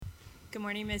Good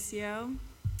morning, Missio.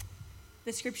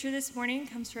 The scripture this morning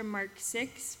comes from Mark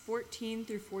 6:14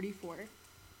 through 44.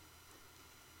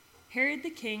 Herod the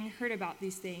king heard about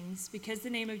these things because the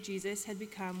name of Jesus had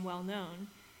become well known.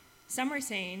 Some were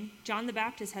saying, John the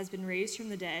Baptist has been raised from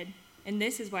the dead, and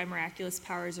this is why miraculous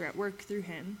powers are at work through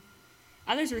him.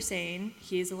 Others were saying,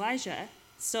 he is Elijah.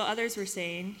 Still others were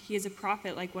saying, he is a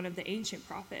prophet like one of the ancient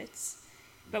prophets.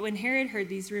 But when Herod heard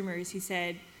these rumors, he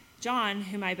said, John,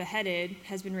 whom I beheaded,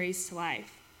 has been raised to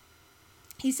life.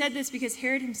 He said this because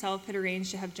Herod himself had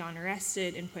arranged to have John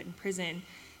arrested and put in prison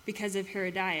because of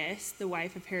Herodias, the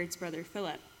wife of Herod's brother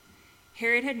Philip.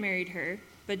 Herod had married her,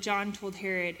 but John told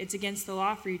Herod, it's against the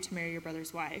law for you to marry your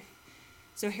brother's wife.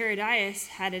 So Herodias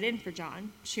had it in for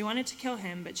John. She wanted to kill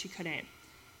him, but she couldn't.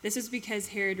 This was because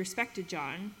Herod respected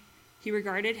John. He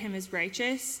regarded him as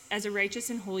a righteous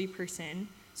and holy person,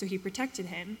 so he protected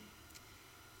him.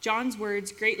 John's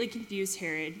words greatly confused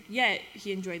Herod, yet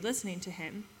he enjoyed listening to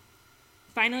him.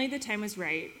 Finally, the time was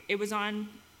right. It was on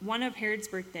one of Herod's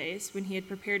birthdays when he had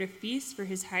prepared a feast for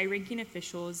his high-ranking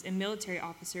officials and military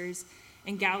officers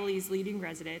and Galilee's leading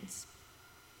residents.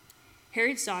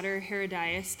 Herod's daughter,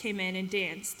 Herodias, came in and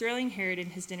danced, thrilling Herod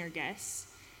and his dinner guests.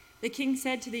 The king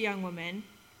said to the young woman,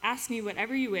 ask me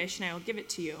whatever you wish, and I will give it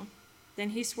to you.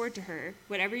 Then he swore to her,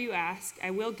 whatever you ask,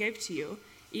 I will give to you,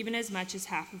 even as much as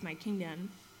half of my kingdom.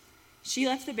 She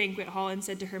left the banquet hall and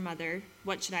said to her mother,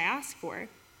 what should I ask for?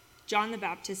 John the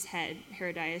Baptist's head,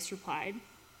 Herodias replied.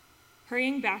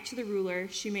 Hurrying back to the ruler,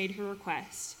 she made her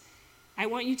request. I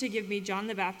want you to give me John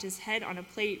the Baptist's head on a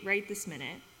plate right this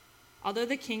minute. Although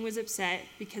the king was upset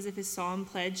because of his solemn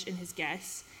pledge and his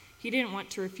guests, he didn't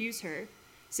want to refuse her,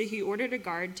 so he ordered a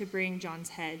guard to bring John's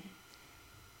head.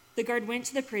 The guard went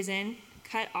to the prison,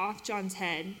 cut off John's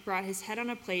head, brought his head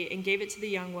on a plate, and gave it to the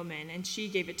young woman, and she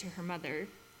gave it to her mother.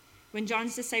 When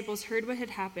John's disciples heard what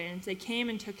had happened, they came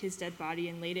and took his dead body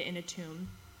and laid it in a tomb.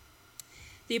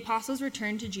 The apostles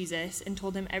returned to Jesus and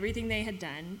told him everything they had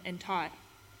done and taught.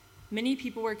 Many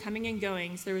people were coming and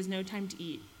going, so there was no time to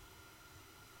eat.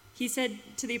 He said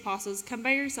to the apostles, come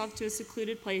by yourself to a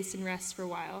secluded place and rest for a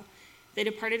while. They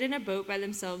departed in a boat by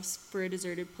themselves for a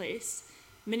deserted place.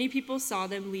 Many people saw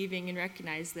them leaving and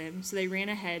recognized them, so they ran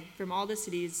ahead from all the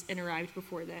cities and arrived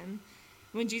before them.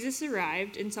 When Jesus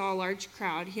arrived and saw a large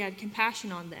crowd, he had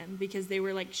compassion on them because they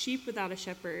were like sheep without a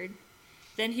shepherd.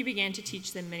 Then he began to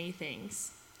teach them many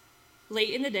things.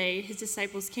 Late in the day, his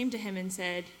disciples came to him and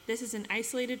said, this is an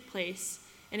isolated place,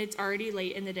 and it's already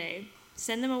late in the day.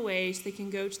 Send them away so they can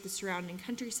go to the surrounding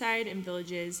countryside and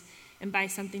villages and buy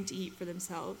something to eat for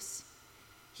themselves.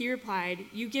 He replied,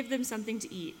 you give them something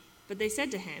to eat. But they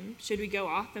said to him, should we go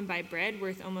off and buy bread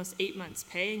worth almost 8 months'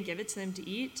 pay and give it to them to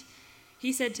eat?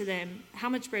 He said to them, how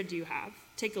much bread do you have?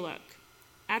 Take a look.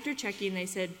 After checking, they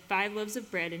said, 5 loaves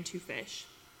of bread and 2 fish.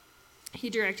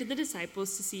 He directed the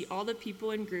disciples to see all the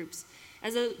people in groups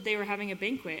as though they were having a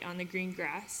banquet on the green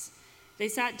grass. They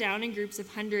sat down in groups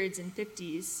of hundreds and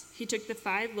 50s. He took the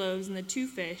 5 loaves and the 2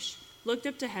 fish, looked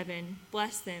up to heaven,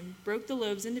 blessed them, broke the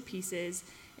loaves into pieces,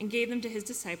 and gave them to his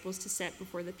disciples to set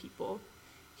before the people.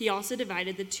 He also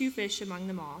divided the 2 fish among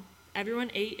them all.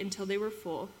 Everyone ate until they were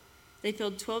full. They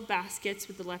filled 12 baskets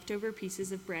with the leftover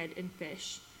pieces of bread and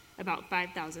fish. About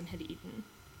 5,000 had eaten.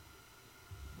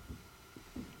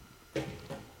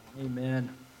 Amen.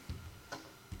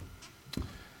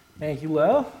 Thank you,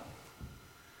 Lo.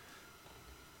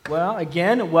 Well,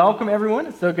 again, welcome everyone.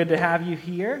 It's so good to have you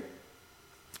here.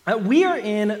 We are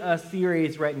in a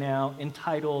series right now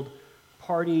entitled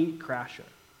Party Crasher.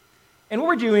 And what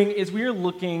we're doing is we're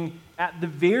looking at the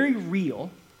very real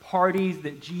parties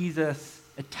that Jesus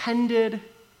attended,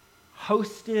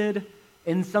 hosted,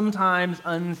 and sometimes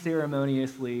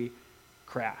unceremoniously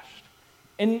crashed.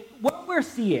 And what we're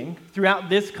seeing throughout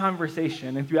this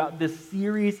conversation and throughout this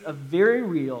series of very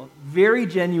real, very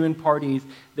genuine parties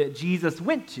that Jesus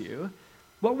went to,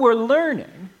 what we're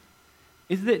learning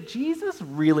is that Jesus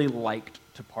really liked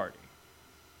to party.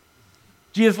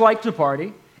 Jesus liked to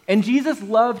party, and Jesus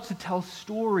loved to tell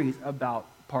stories about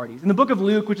parties. In the book of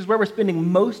Luke, which is where we're spending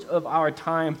most of our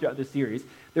time throughout this series,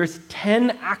 there's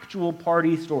 10 actual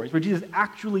party stories where Jesus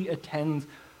actually attends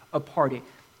a party.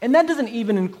 And that doesn't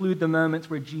even include the moments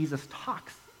where Jesus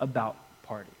talks about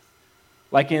parties.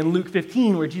 Like in Luke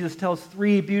 15, where Jesus tells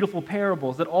 3 beautiful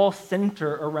parables that all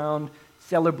center around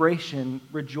celebration,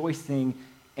 rejoicing,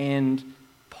 and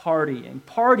partying.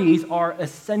 Parties are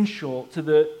essential to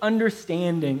the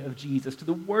understanding of Jesus, to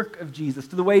the work of Jesus,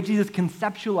 to the way Jesus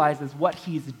conceptualizes what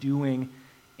he's doing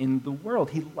in the world.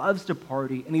 He loves to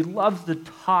party, and he loves to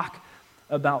talk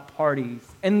about parties.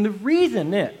 And the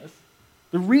reason is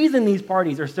The reason these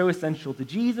parties are so essential to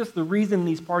Jesus, the reason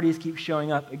these parties keep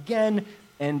showing up again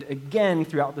and again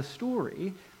throughout the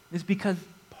story, is because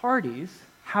parties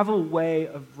have a way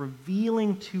of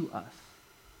revealing to us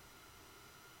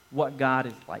what God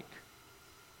is like.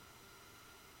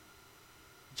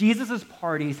 Jesus'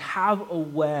 parties have a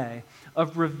way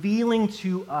of revealing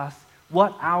to us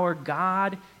what our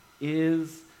God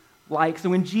is like. So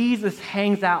when Jesus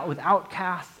hangs out with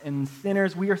outcasts and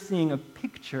sinners, we are seeing a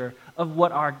picture of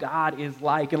what our God is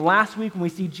like. And last week, when we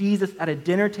see Jesus at a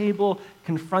dinner table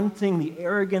confronting the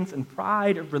arrogance and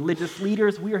pride of religious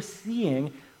leaders, we are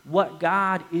seeing what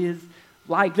God is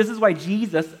like. This is why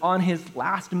Jesus, on his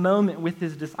last moment with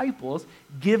his disciples,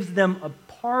 gives them a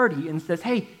party and says,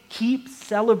 hey, keep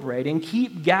celebrating,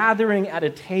 keep gathering at a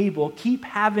table, keep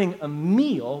having a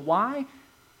meal. Why?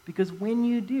 Because when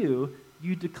you do,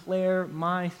 you declare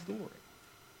my story.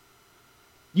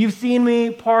 You've seen me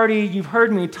party, you've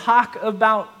heard me talk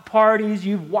about parties,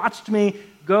 you've watched me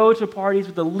go to parties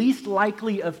with the least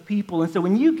likely of people. And so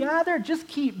when you gather, just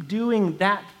keep doing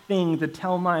that thing to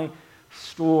tell my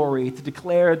story, to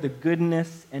declare the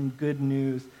goodness and good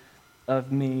news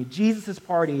of me. Jesus'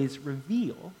 parties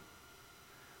reveal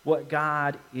what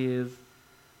God is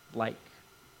like.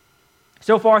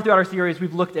 So far throughout our series,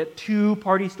 we've looked at 2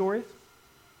 party stories.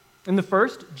 In the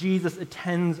first, Jesus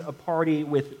attends a party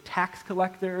with tax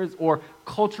collectors or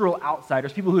cultural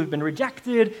outsiders, people who have been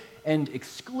rejected and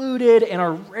excluded and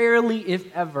are rarely,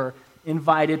 if ever,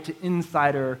 invited to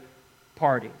insider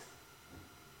parties.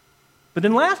 But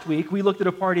then last week, we looked at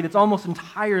a party that's almost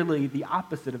entirely the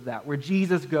opposite of that, where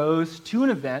Jesus goes to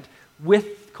an event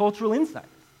with cultural insiders.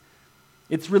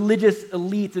 It's religious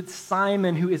elites. It's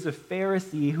Simon, who is a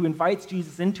Pharisee, who invites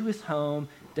Jesus into his home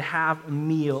to have a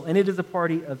meal. And it is a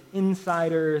party of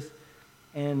insiders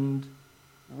and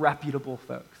reputable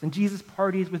folks. And Jesus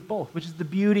parties with both, which is the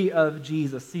beauty of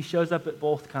Jesus. He shows up at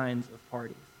both kinds of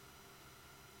parties.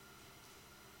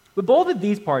 But both of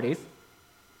these parties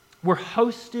were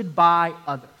hosted by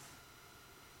others.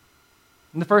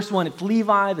 In the first one, it's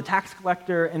Levi, the tax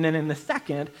collector, and then in the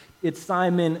second, it's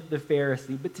Simon, the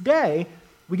Pharisee. But today,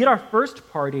 we get our first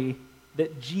party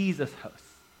that Jesus hosts.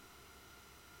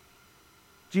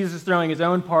 Jesus is throwing his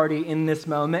own party in this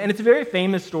moment, and it's a very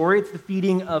famous story. It's the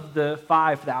feeding of the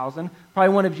 5,000,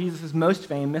 probably one of Jesus' most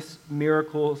famous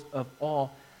miracles of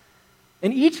all.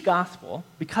 In each gospel,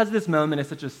 because this moment is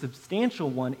such a substantial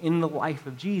one in the life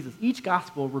of Jesus, each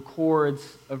gospel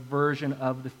records a version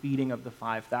of the feeding of the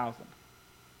 5,000.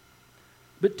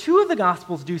 But 2 of the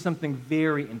gospels do something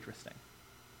very interesting.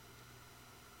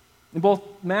 In both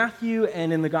Matthew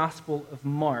and in the Gospel of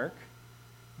Mark,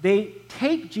 they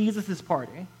take Jesus'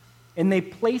 party and they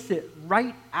place it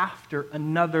right after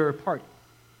another party.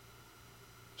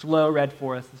 Which Lo read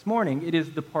for us this morning. It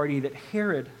is the party that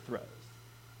Herod throws.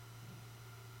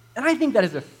 And I think that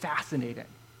is a fascinating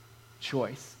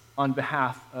choice on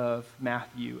behalf of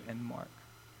Matthew and Mark,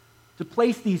 to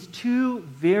place these 2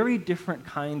 very different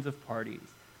kinds of parties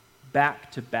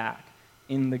back to back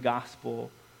in the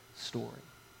gospel story.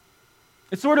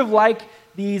 It's sort of like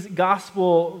these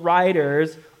gospel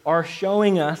writers are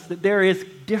showing us that there is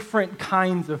different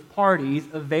kinds of parties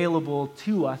available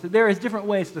to us. That there is different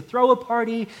ways to throw a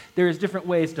party, there is different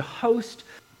ways to host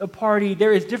a party,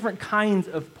 there is different kinds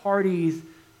of parties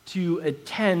to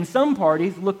attend. Some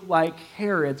parties look like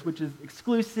Herod's, which is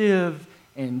exclusive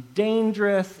and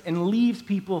dangerous and leaves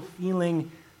people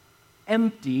feeling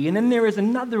empty. And then there is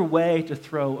another way to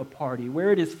throw a party,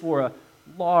 where it is for a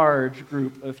large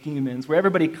group of humans, where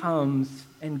everybody comes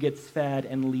and gets fed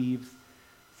and leaves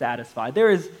satisfied.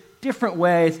 There is different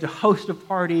ways to host a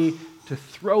party, to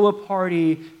throw a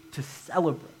party, to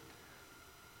celebrate.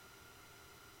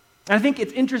 And I think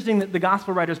it's interesting that the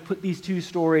gospel writers put these 2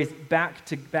 stories back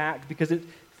to back because it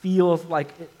feels like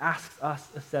it asks us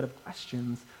a set of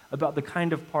questions about the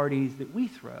kind of parties that we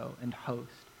throw and host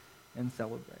and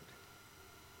celebrate.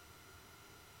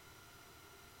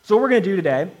 So what we're going to do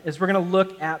today is we're going to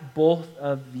look at both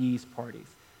of these parties.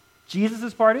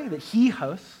 Jesus' party that he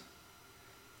hosts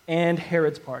and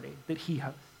Herod's party that he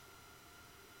hosts.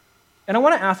 And I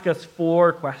want to ask us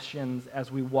 4 questions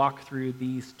as we walk through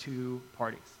these 2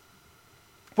 parties.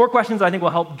 4 questions I think will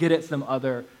help get at some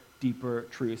other deeper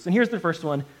truths. And here's the first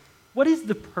one. What is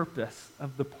the purpose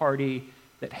of the party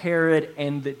that Herod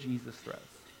and that Jesus throws?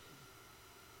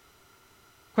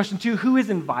 Question 2, who is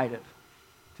invited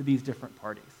to these different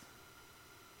parties?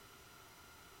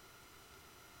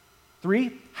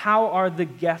 3, how are the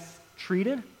guests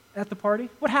treated at the party?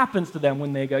 What happens to them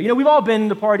when they go? You know, we've all been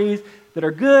to parties that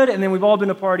are good, and then we've all been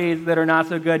to parties that are not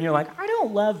so good, and you're like, I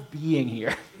don't love being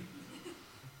here.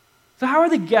 So how are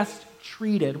the guests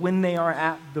treated when they are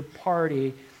at the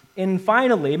party? And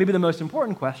finally, maybe the most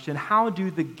important question, how do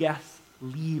the guests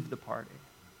leave the party?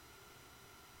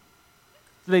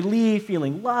 Do they leave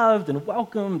feeling loved and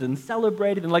welcomed and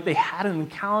celebrated and like they had an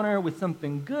encounter with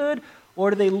something good,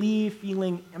 or do they leave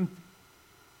feeling empty?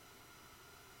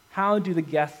 How do the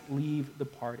guests leave the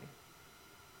party?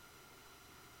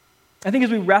 I think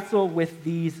as we wrestle with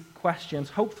these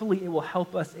questions, hopefully it will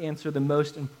help us answer the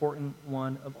most important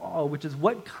one of all, which is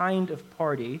what kind of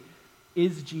party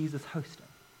is Jesus hosting?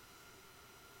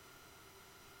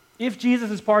 If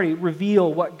Jesus' party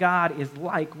reveal what God is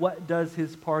like, what does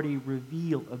his party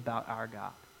reveal about our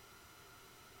God?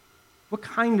 What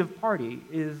kind of party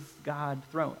is God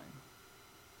throwing?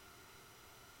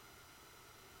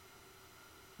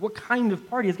 What kind of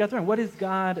party is God throwing? What is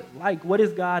God like? What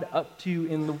is God up to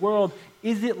in the world?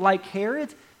 Is it like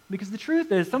Herod? Because the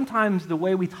truth is, sometimes the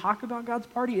way we talk about God's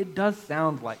party, it does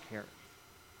sound like Herod.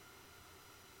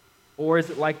 Or is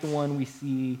it like the one we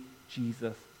see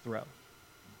Jesus throw?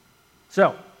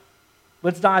 So,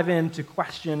 let's dive into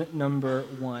question number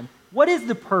 1. What is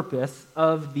the purpose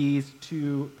of these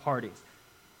two parties?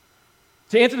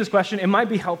 To answer this question, it might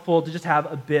be helpful to just have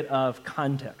a bit of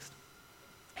context.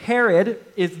 Herod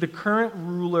is the current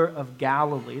ruler of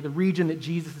Galilee, the region that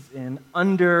Jesus is in,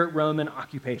 under Roman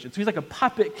occupation. So he's like a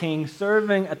puppet king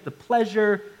serving at the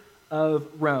pleasure of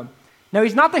Rome. Now,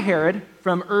 he's not the Herod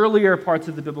from earlier parts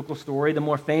of the biblical story, the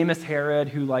more famous Herod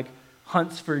who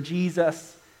hunts for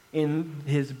Jesus in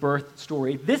his birth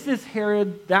story. This is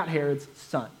Herod, that Herod's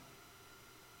son.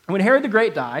 And when Herod the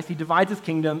Great dies, he divides his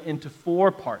kingdom into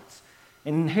 4 parts.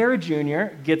 And Herod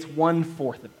Jr. gets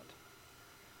 1/4 of it.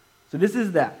 So this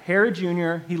is that. Herod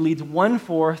Jr., he leads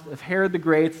 1/4 of Herod the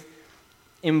Great's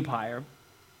empire.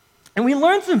 And we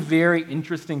learn some very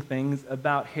interesting things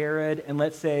about Herod and,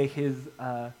 let's say, his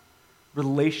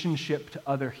relationship to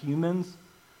other humans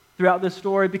throughout this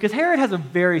story, because Herod has a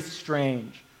very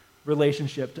strange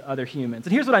relationship to other humans.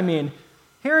 And here's what I mean.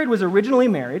 Herod was originally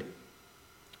married,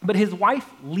 but his wife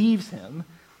leaves him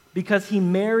because he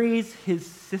marries his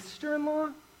sister-in-law,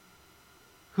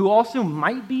 who also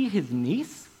might be his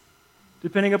niece,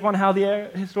 depending upon how the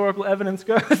historical evidence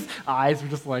goes. Eyes were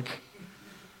just like...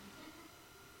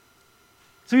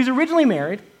 So he's originally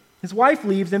married. His wife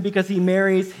leaves him because he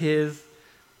marries his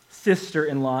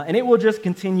sister-in-law, and it will just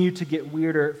continue to get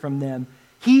weirder from them.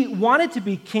 He wanted to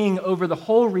be king over the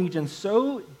whole region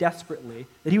so desperately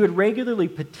that he would regularly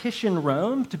petition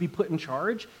Rome to be put in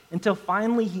charge until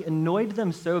finally he annoyed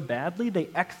them so badly they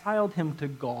exiled him to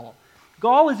Gaul.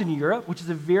 Gaul is in Europe, which is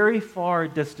a very far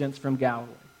distance from Galilee.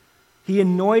 He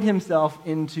annoyed himself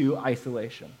into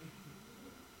isolation.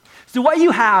 So what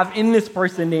you have in this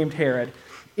person named Herod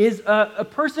is a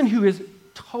person who is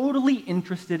totally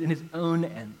interested in his own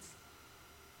ends.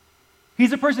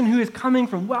 He's a person who is coming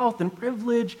from wealth and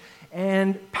privilege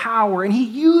and power, and he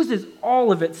uses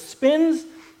all of it, spends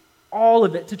all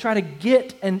of it to try to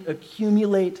get and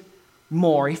accumulate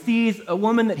more. He sees a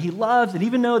woman that he loves, and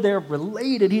even though they're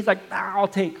related, he's like, I'll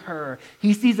take her.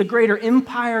 He sees a greater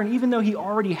empire, and even though he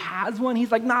already has one,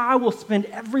 he's like, I will spend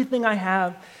everything I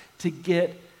have to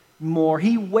get more.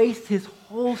 He wastes his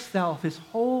whole self, his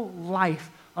whole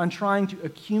life on trying to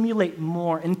accumulate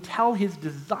more until his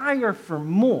desire for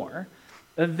more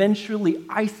eventually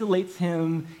isolates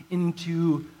him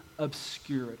into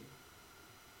obscurity.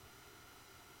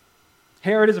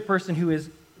 Herod is a person who is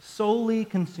solely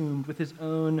consumed with his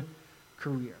own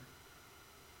career.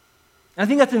 And I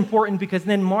think that's important because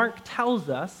then Mark tells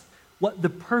us what the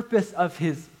purpose of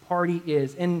his party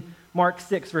is. In Mark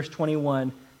 6, verse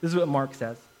 21, this is what Mark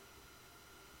says.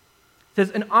 It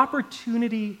says, an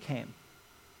opportunity came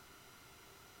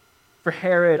for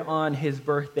Herod on his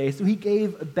birthday. So he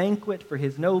gave a banquet for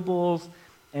his nobles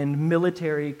and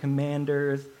military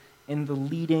commanders and the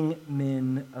leading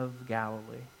men of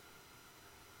Galilee.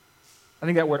 I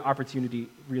think that word opportunity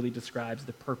really describes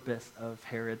the purpose of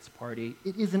Herod's party.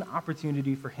 It is an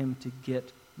opportunity for him to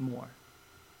get more.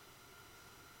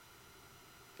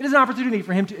 It is an opportunity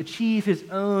for him to achieve his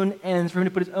own ends, for him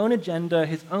to put his own agenda,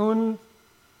 his own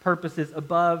purposes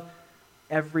above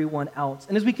everyone else.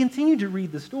 And as we continue to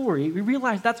read the story, we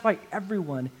realize that's why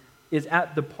everyone is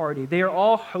at the party. They are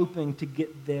all hoping to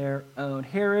get their own.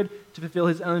 Herod to fulfill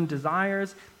his own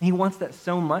desires, and he wants that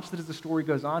so much that as the story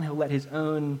goes on, he'll let his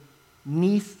own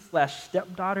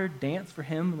niece/stepdaughter dance for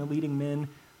him and the leading men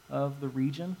of the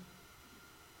region.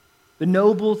 The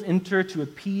nobles enter to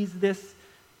appease this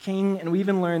king, and we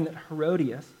even learn that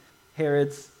Herodias,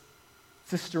 Herod's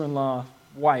sister-in-law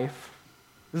wife,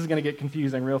 this is going to get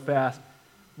confusing real fast,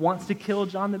 wants to kill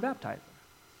John the Baptizer.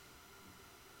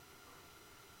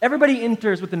 Everybody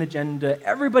enters with an agenda.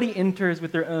 Everybody enters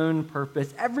with their own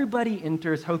purpose. Everybody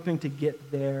enters hoping to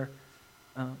get there.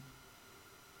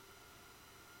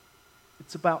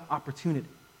 It's about opportunity.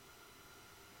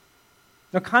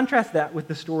 Now contrast that with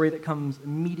the story that comes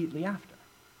immediately after.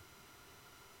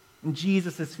 In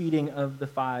Jesus' feeding of the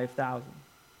 5,000.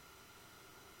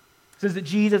 It says that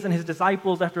Jesus and his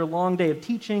disciples, after a long day of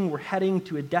teaching, were heading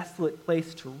to a desolate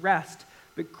place to rest,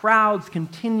 but crowds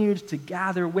continued to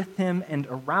gather with him and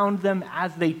around them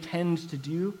as they tend to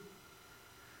do.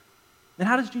 And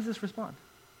how does Jesus respond?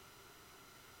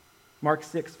 Mark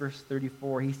 6, verse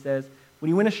 34, he says, when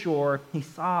he went ashore, he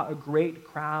saw a great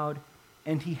crowd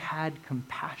and he had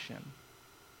compassion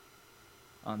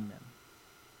on them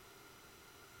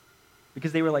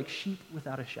because they were like sheep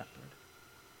without a shepherd.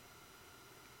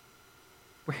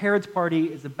 Where Herod's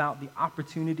party is about the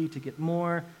opportunity to get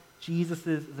more,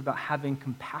 Jesus's is about having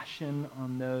compassion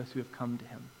on those who have come to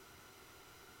him.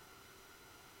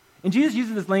 And Jesus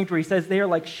uses this language where he says they are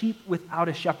like sheep without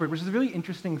a shepherd, which is a really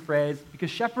interesting phrase because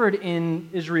shepherd in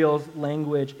Israel's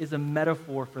language is a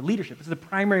metaphor for leadership. It's the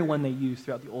primary one they use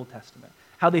throughout the Old Testament.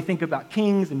 How they think about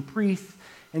kings and priests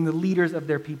and the leaders of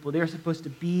their people. They are supposed to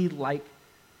be like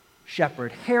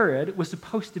shepherd. Herod was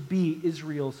supposed to be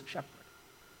Israel's shepherd.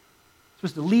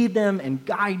 Supposed to lead them and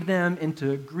guide them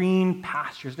into green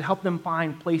pastures, to help them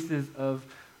find places of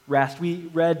rest. We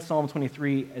read Psalm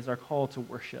 23 as our call to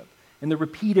worship. And the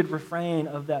repeated refrain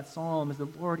of that psalm is, the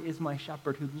Lord is my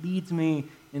shepherd who leads me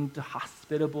into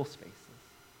hospitable spaces.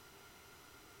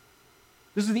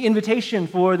 This is the invitation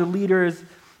for the leaders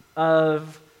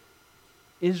of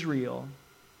Israel.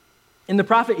 And the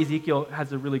prophet Ezekiel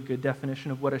has a really good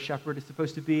definition of what a shepherd is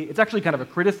supposed to be. It's actually kind of a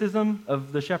criticism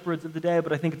of the shepherds of the day,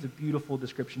 but I think it's a beautiful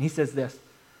description. He says this.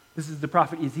 This is the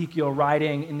prophet Ezekiel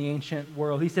writing in the ancient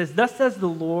world. He says, thus says the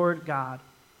Lord God,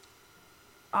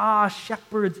 ah,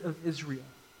 shepherds of Israel,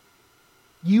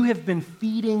 you have been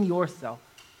feeding yourself.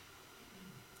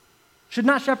 Should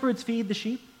not shepherds feed the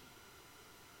sheep?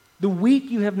 The weak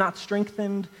you have not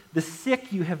strengthened, the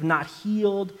sick you have not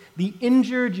healed, the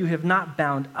injured you have not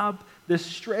bound up, the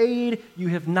strayed you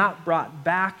have not brought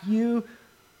back, the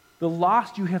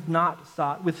lost you have not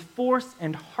sought. With force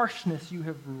and harshness you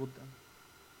have ruled them.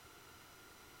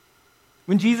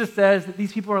 When Jesus says that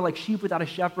these people are like sheep without a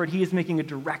shepherd, he is making a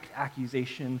direct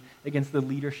accusation against the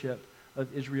leadership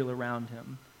of Israel around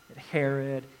him, at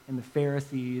Herod and the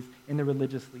Pharisees and the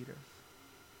religious leaders.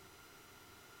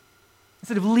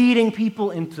 Instead of leading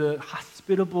people into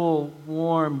hospitable,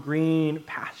 warm, green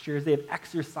pastures, they have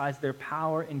exercised their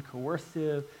power in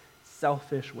coercive,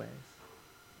 selfish ways.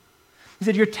 He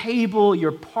said, your table,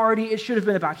 your party, it should have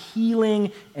been about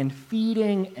healing and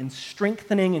feeding and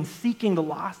strengthening and seeking the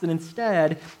lost, and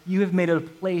instead, you have made it a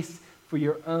place for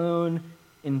your own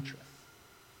interests.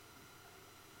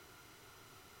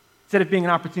 Instead of being an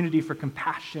opportunity for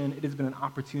compassion, it has been an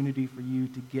opportunity for you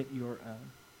to get your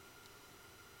own.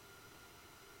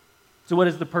 So what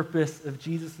is the purpose of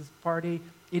Jesus' party?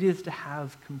 It is to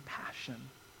have compassion.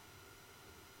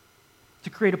 To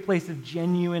create a place of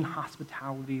genuine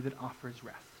hospitality that offers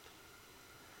rest.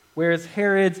 Whereas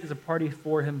Herod's is a party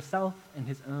for himself and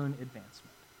his own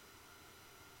advancement.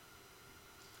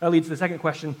 That leads to the second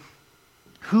question.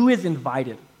 Who is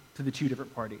invited to the two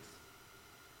different parties?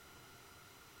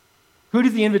 Who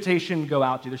does the invitation go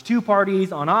out to? There's two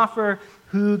parties on offer.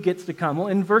 Who gets to come? Well,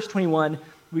 in verse 21,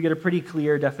 we get a pretty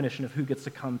clear definition of who gets to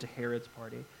come to Herod's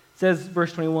party. It says,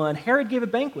 verse 21, Herod gave a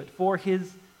banquet for his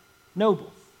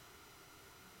nobles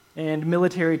and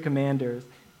military commanders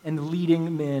and the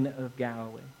leading men of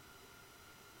Galilee.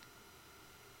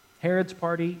 Herod's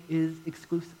party is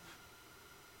exclusive.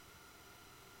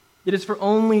 It is for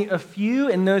only a few,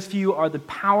 and those few are the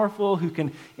powerful who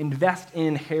can invest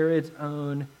in Herod's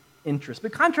own interest.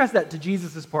 But contrast that to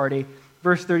Jesus' party.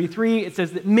 Verse 33, it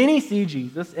says that many see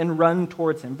Jesus and run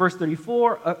towards him. Verse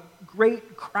 34, a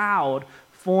great crowd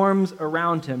forms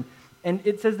around him. And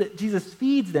it says that Jesus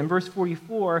feeds them, verse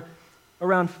 44,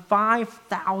 around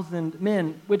 5,000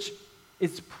 men, which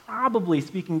is probably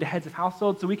speaking to heads of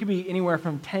households. So we could be anywhere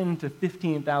from 10 to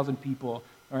 15,000 people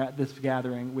are at this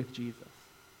gathering with Jesus.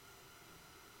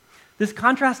 This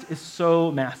contrast is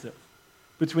so massive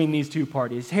between these two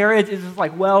parties. Herod's is this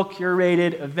like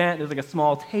well-curated event. There's like a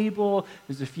small table.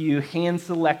 There's a few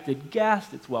hand-selected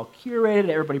guests. It's well-curated.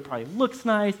 Everybody probably looks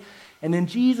nice. And then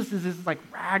Jesus is this like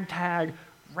ragtag,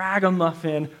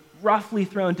 ragamuffin, roughly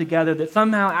thrown together that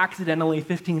somehow accidentally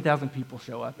 15,000 people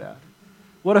show up at.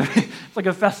 It's like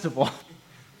a festival.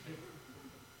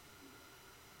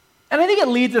 And I think it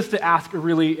leads us to ask a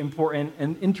really important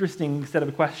and interesting set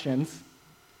of questions.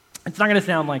 It's not going to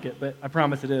sound like it, but I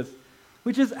promise it is.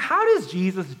 which is, how does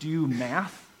Jesus do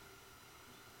math?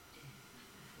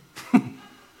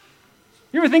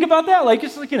 You ever think about that? Like,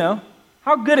 just like,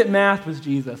 how good at math was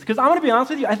Jesus? Because I'm going to be honest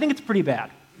with you, I think it's pretty bad.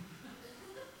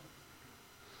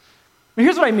 But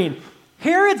here's what I mean.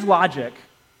 Herod's logic,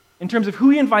 in terms of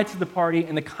who he invites to the party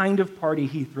and the kind of party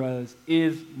he throws,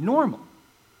 is normal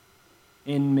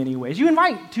in many ways. You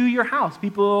invite to your house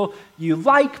people you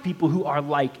like, people who are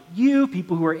like you,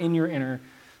 people who are in your inner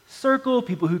circle,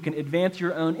 people who can advance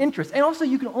your own interests. And also,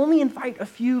 you can only invite a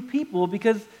few people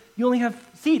because you only have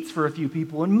seats for a few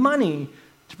people and money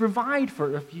to provide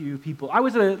for a few people. I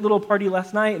was at a little party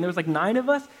last night, and there was like 9 of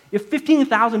us. If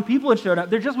 15,000 people had showed up,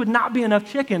 there just would not be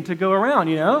enough chicken to go around,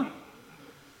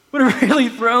 Would have really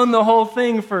thrown the whole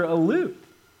thing for a loop.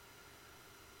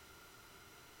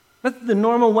 That's the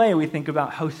normal way we think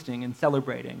about hosting and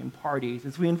celebrating and parties,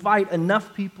 is we invite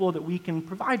enough people that we can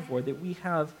provide for, that we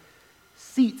have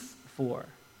seats for.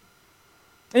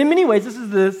 And in many ways, this is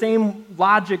the same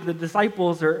logic the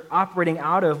disciples are operating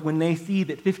out of when they see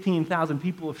that 15,000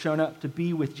 people have shown up to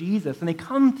be with Jesus. And they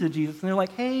come to Jesus and they're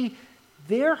like, hey,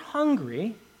 they're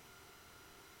hungry,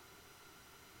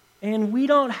 and we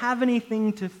don't have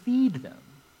anything to feed them.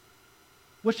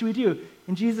 What should we do?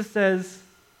 And Jesus says,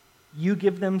 you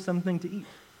give them something to eat.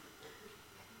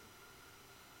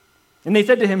 And they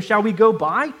said to him, shall we go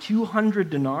buy 200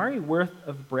 denarii worth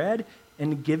of bread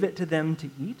and give it to them to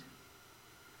eat?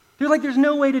 They're like, there's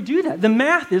no way to do that. The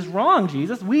math is wrong,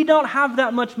 Jesus. We don't have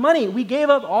that much money. We gave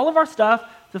up all of our stuff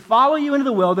to follow you into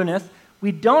the wilderness.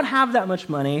 We don't have that much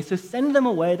money, so send them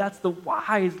away. That's the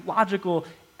wise, logical,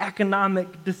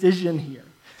 economic decision here.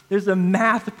 There's a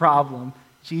math problem.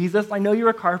 Jesus, I know you're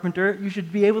a carpenter. You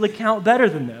should be able to count better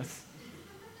than this.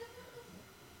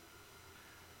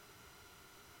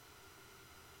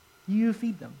 You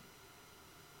feed them.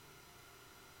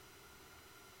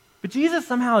 But Jesus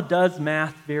somehow does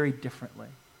math very differently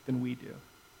than we do.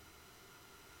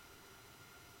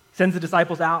 Sends the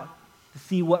disciples out to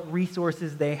see what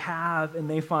resources they have, and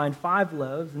they find 5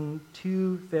 loaves and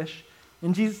 2 fish.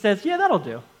 And Jesus says, yeah, that'll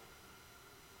do.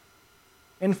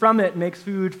 And from it makes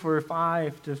food for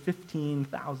 5,000 to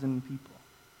 15,000 people.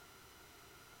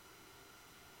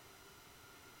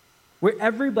 Where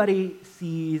everybody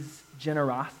sees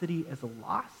generosity as a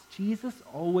loss, Jesus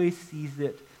always sees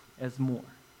it as more.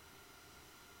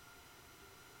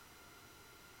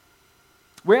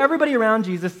 Where everybody around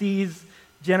Jesus sees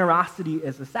generosity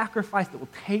as a sacrifice that will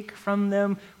take from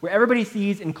them, where everybody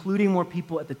sees including more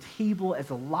people at the table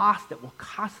as a loss that will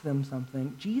cost them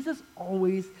something, Jesus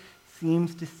always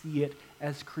seems to see it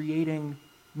as creating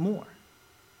more.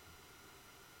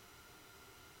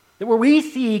 That where we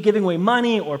see giving away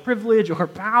money or privilege or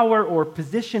power or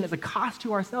position as a cost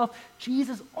to ourselves,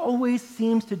 Jesus always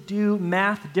seems to do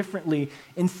math differently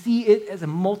and see it as a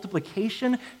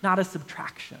multiplication, not a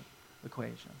subtraction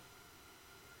equation.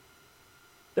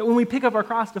 That when we pick up our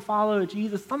cross to follow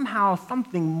Jesus, somehow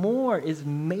something more is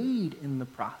made in the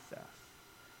process.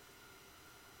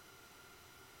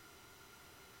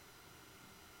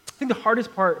 I think the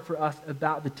hardest part for us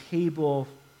about the table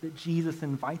that Jesus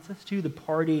invites us to, the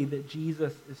party that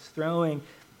Jesus is throwing,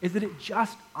 is that it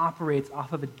just operates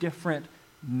off of a different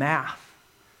math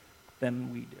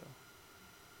than we do.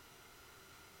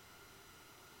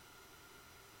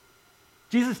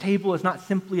 Jesus' table is not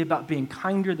simply about being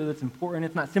kinder, though that's important.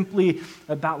 It's not simply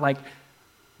about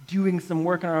doing some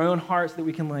work in our own hearts that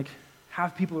we can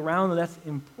have people around, though that's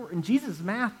important. Jesus'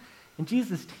 math and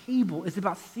Jesus' table is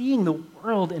about seeing the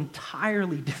world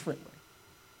entirely differently.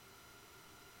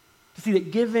 To see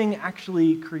that giving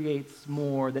actually creates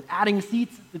more, that adding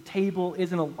seats at the table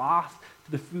isn't a loss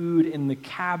to the food in the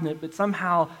cabinet, but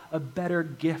somehow a better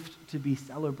gift to be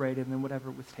celebrated than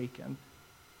whatever was taken.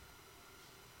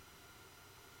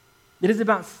 It is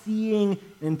about seeing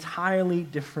an entirely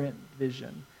different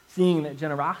vision, seeing that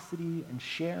generosity and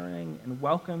sharing and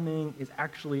welcoming is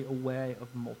actually a way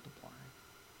of multiplying.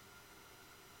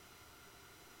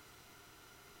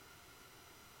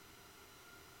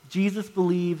 Jesus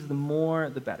believes the more,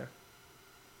 the better.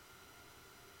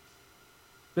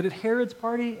 But at Herod's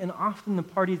party, and often the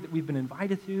parties that we've been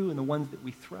invited to and the ones that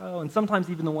we throw, and sometimes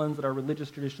even the ones that our religious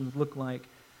traditions look like,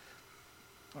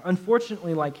 are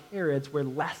unfortunately like Herod's, where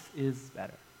less is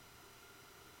better.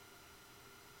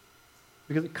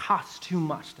 Because it costs too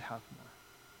much to have more.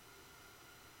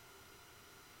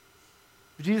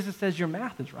 But Jesus says your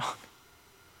math is wrong.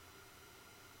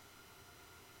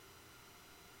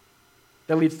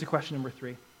 That leads to question number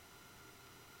 3.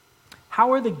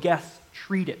 How are the guests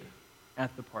treated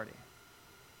at the party?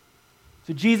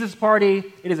 So Jesus' party,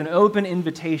 it is an open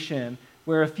invitation.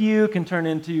 where a few can turn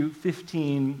into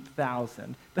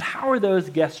 15,000. But how are those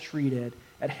guests treated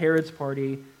at Herod's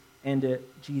party and at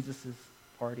Jesus'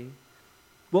 party?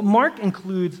 Well, Mark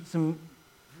includes some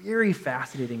very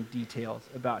fascinating details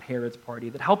about Herod's party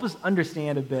that help us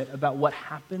understand a bit about what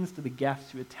happens to the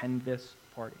guests who attend this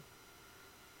party.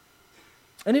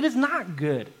 And it is not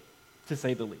good, to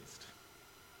say the least.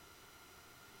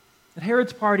 At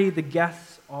Herod's party, the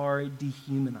guests are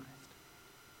dehumanized.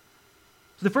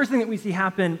 So the first thing that we see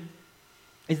happen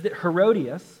is that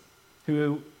Herodias,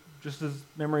 who, just as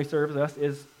memory serves us,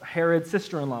 is Herod's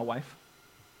sister-in-law wife,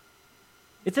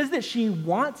 it says that she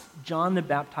wants John the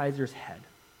Baptizer's head.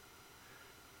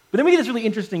 But then we get this really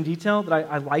interesting detail that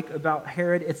I like about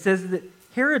Herod. It says that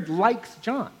Herod likes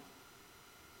John.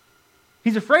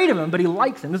 He's afraid of him, but he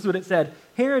likes him. This is what it said.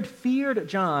 Herod feared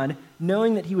John,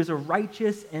 knowing that he was a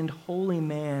righteous and holy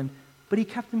man, but he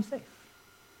kept him safe.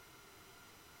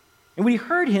 And when he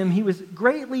heard him, he was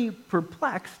greatly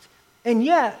perplexed, and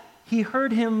yet he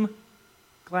heard him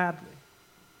gladly.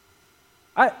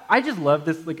 I just love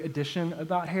this addition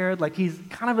about Herod. He's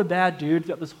kind of a bad dude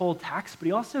throughout this whole text, but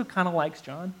he also kind of likes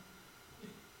John.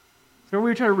 So when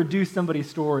we try to reduce somebody's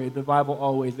story, the Bible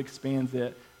always expands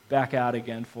it back out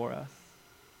again for us.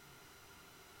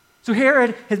 So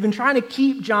Herod has been trying to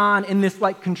keep John in this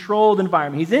controlled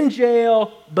environment. He's in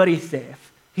jail, but he's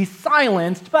safe. He's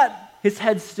silenced, but his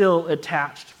head's still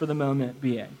attached for the moment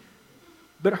being.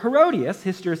 But Herodias,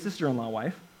 his sister-in-law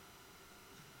wife,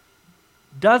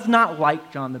 does not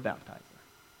like John the Baptizer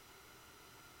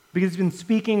because he's been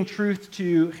speaking truth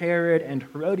to Herod and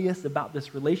Herodias about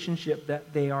this relationship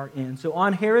that they are in. So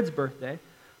on Herod's birthday,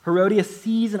 Herodias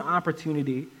sees an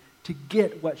opportunity to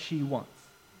get what she wants.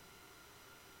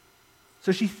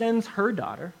 So she sends her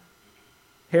daughter,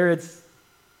 Herod's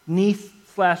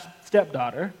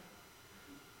niece/stepdaughter,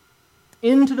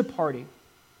 into the party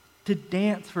to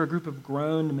dance for a group of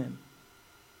grown men.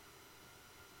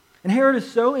 And Herod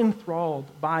is so enthralled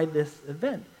by this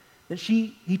event that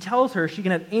he tells her she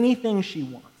can have anything she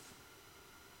wants.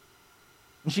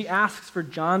 And she asks for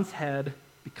John's head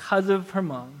because of her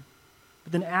mom,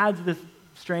 but then adds this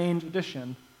strange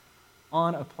addition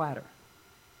on a platter.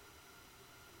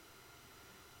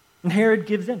 And Herod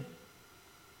gives in.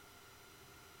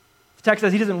 The text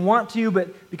says he doesn't want to,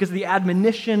 but because of the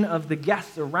admonition of the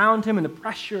guests around him and the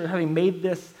pressure of having made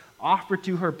this offer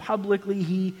to her publicly,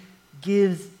 he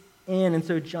gives in. And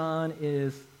so John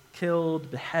is killed,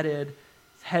 beheaded,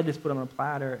 his head is put on a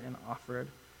platter and offered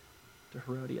to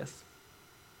Herodias.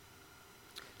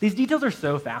 These details are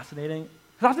so fascinating,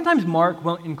 because oftentimes Mark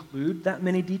won't include that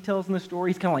many details in the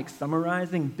story. He's kind of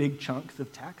summarizing big chunks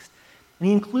of text. And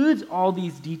he includes all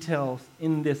these details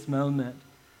in this moment.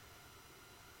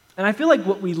 And I feel like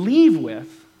what we leave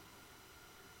with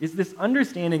is this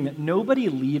understanding that nobody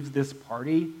leaves this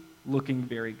party looking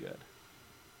very good.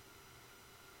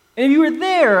 And if you were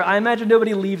there, I imagine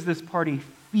nobody leaves this party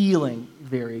feeling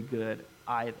very good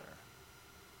either.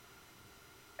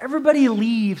 Everybody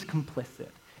leaves complicit.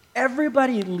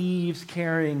 Everybody leaves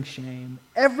carrying shame.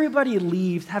 Everybody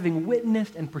leaves having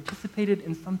witnessed and participated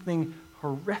in something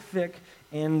horrific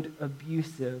and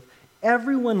abusive.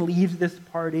 Everyone leaves this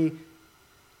party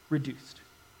reduced.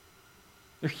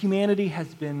 Their humanity has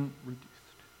been reduced.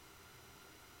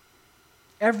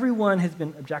 Everyone has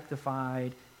been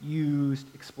objectified, used,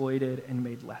 exploited, and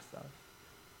made less of.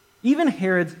 Even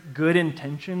Herod's good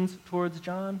intentions towards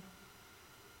John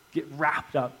get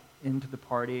wrapped up into the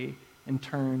party and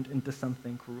turned into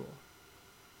something cruel.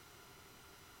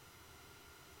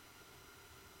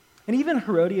 And even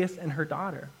Herodias and her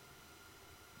daughter,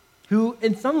 who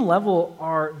in some level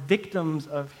are victims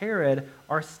of Herod,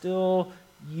 are still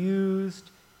used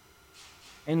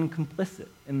and complicit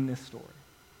in this story.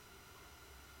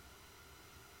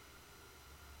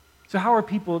 So how are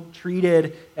people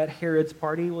treated at Herod's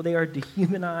party? Well, they are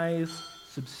dehumanized,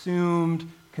 subsumed,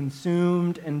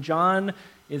 consumed, and John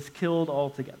is killed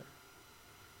altogether.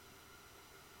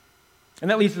 And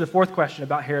that leads to the fourth question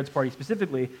about Herod's party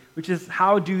specifically, which is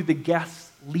how do the guests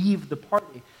leave the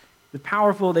party? The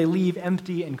powerful, they leave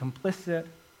empty and complicit,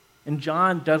 and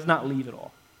John does not leave at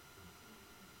all.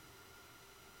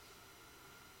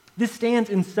 This stands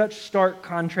in such stark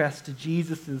contrast to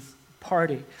Jesus'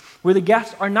 party, where the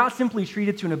guests are not simply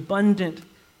treated to an abundant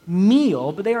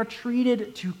meal, but they are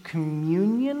treated to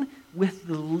communion with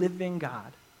the living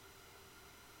God.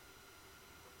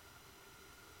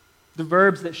 The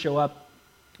verbs that show up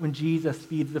when Jesus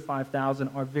feeds the 5,000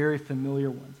 are very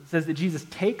familiar ones. It says that Jesus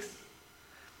takes,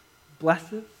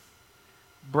 blesses,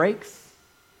 breaks,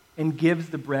 and gives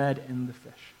the bread and the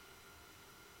fish.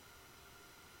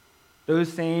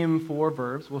 Those same four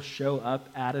verbs will show up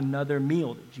at another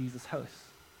meal that Jesus hosts.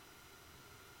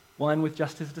 One with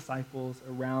just his disciples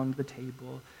around the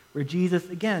table, where Jesus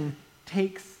again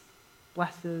takes,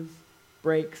 blesses,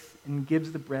 breaks, and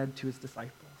gives the bread to his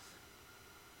disciples.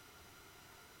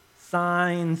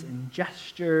 Signs and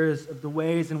gestures of the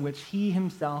ways in which he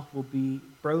himself will be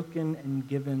broken and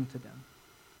given to them.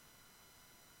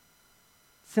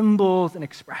 Symbols and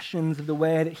expressions of the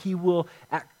way that he will,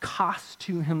 at cost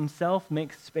to himself,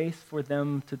 make space for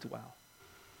them to dwell,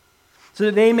 so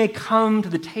that they may come to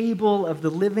the table of the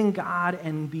living God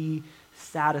and be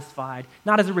satisfied,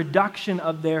 not as a reduction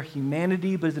of their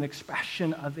humanity, but as an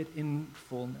expression of it in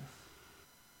fullness.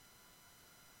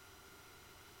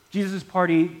 Jesus'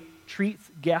 party treats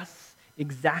guests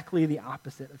exactly the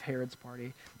opposite of Herod's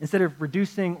party. Instead of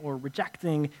reducing or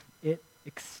rejecting, it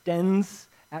extends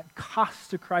at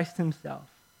cost to Christ himself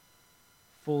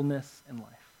fullness and life.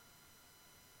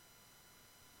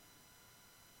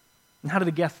 And how do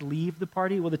the guests leave the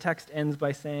party? Well, the text ends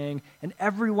by saying, and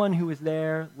everyone who was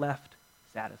there left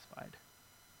satisfied.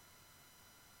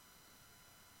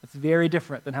 That's very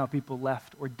different than how people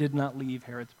left or did not leave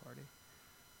Herod's party.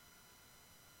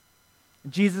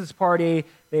 In Jesus' party,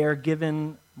 they are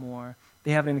given more.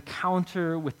 They have an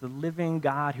encounter with the living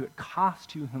God who at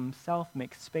cost to himself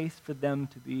makes space for them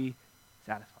to be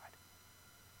satisfied.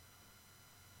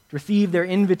 To receive their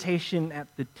invitation at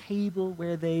the table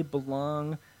where they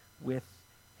belong with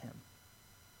him.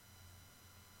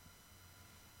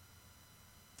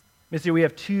 Mister, we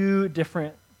have two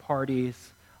different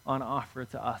parties on offer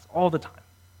to us all the time.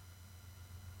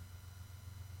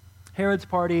 Herod's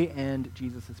party and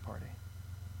Jesus' party.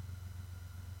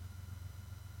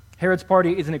 Herod's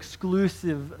party is an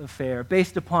exclusive affair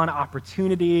based upon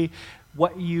opportunity,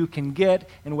 what you can get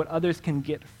and what others can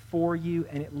get for you,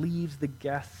 and it leaves the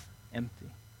guests empty.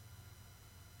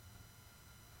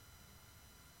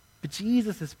 But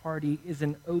Jesus' party is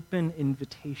an open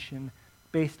invitation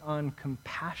based on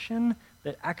compassion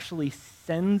that actually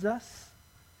sends us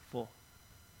full.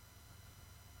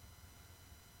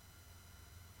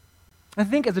 I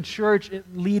think as a church, it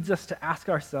leads us to ask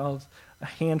ourselves a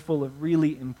handful of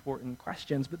really important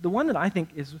questions. But the one that I think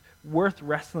is worth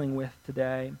wrestling with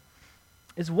today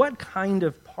is, what kind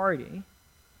of party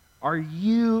are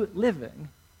you living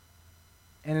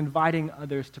and inviting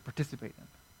others to participate in?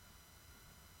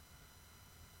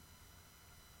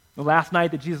 The last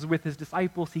night that Jesus was with his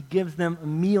disciples, he gives them a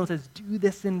meal and says, do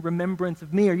this in remembrance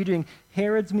of me. Are you doing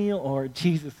Herod's meal or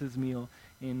Jesus' meal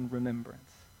in remembrance?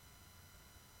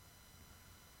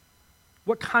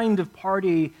 What kind of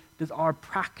party does our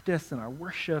practice and our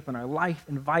worship and our life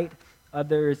invite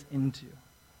others into?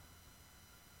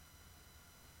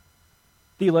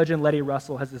 Theologian Letty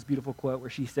Russell has this beautiful quote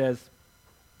where she says,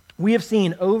 we have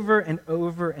seen over and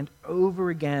over and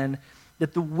over again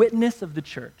that the witness of the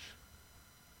church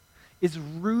is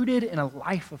rooted in a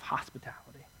life of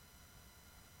hospitality.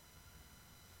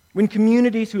 When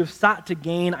communities who have sought to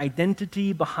gain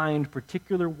identity behind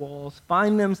particular walls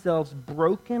find themselves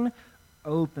broken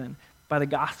open by the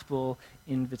gospel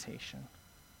invitation.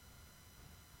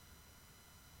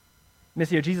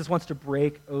 Missio, Jesus wants to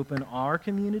break open our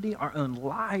community, our own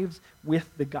lives, with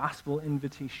the gospel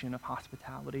invitation of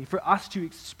hospitality. For us to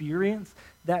experience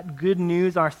that good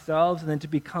news ourselves and then to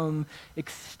become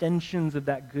extensions of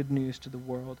that good news to the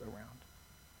world around.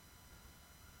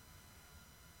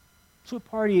 So what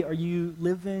party are you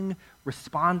living,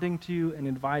 responding to, and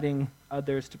inviting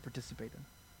others to participate in?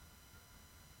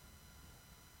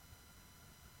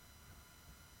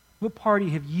 What party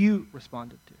have you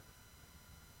responded to?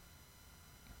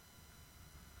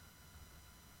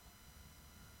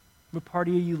 What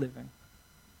party are you living?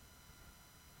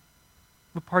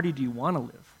 What party do you want to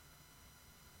live?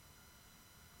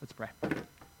 Let's pray.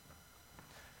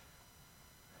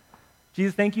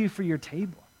 Jesus, thank you for your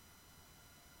table.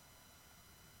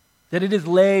 That it is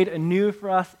laid anew for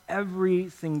us every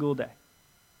single day.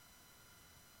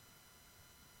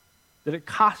 That at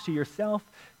cost to yourself,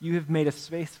 you have made a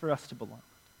space for us to belong.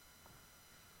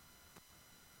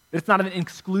 That it's not an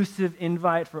exclusive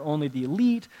invite for only the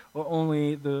elite or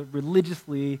only the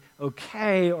religiously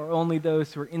okay or only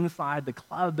those who are inside the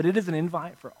club, but it is an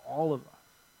invite for all of us.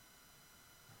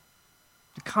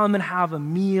 To come and have a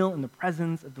meal in the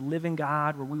presence of the living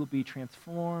God where we will be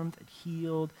transformed and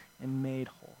healed and made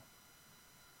whole.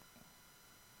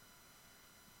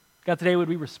 God, today would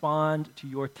we respond to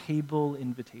your table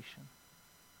invitation?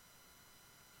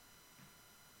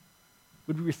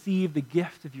 Would we receive the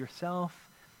gift of yourself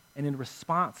and in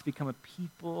response become a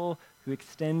people who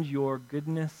extend your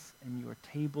goodness and your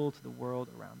table to the world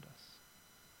around us?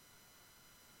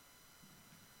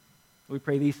 We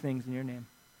pray these things in your name.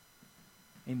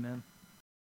 Amen.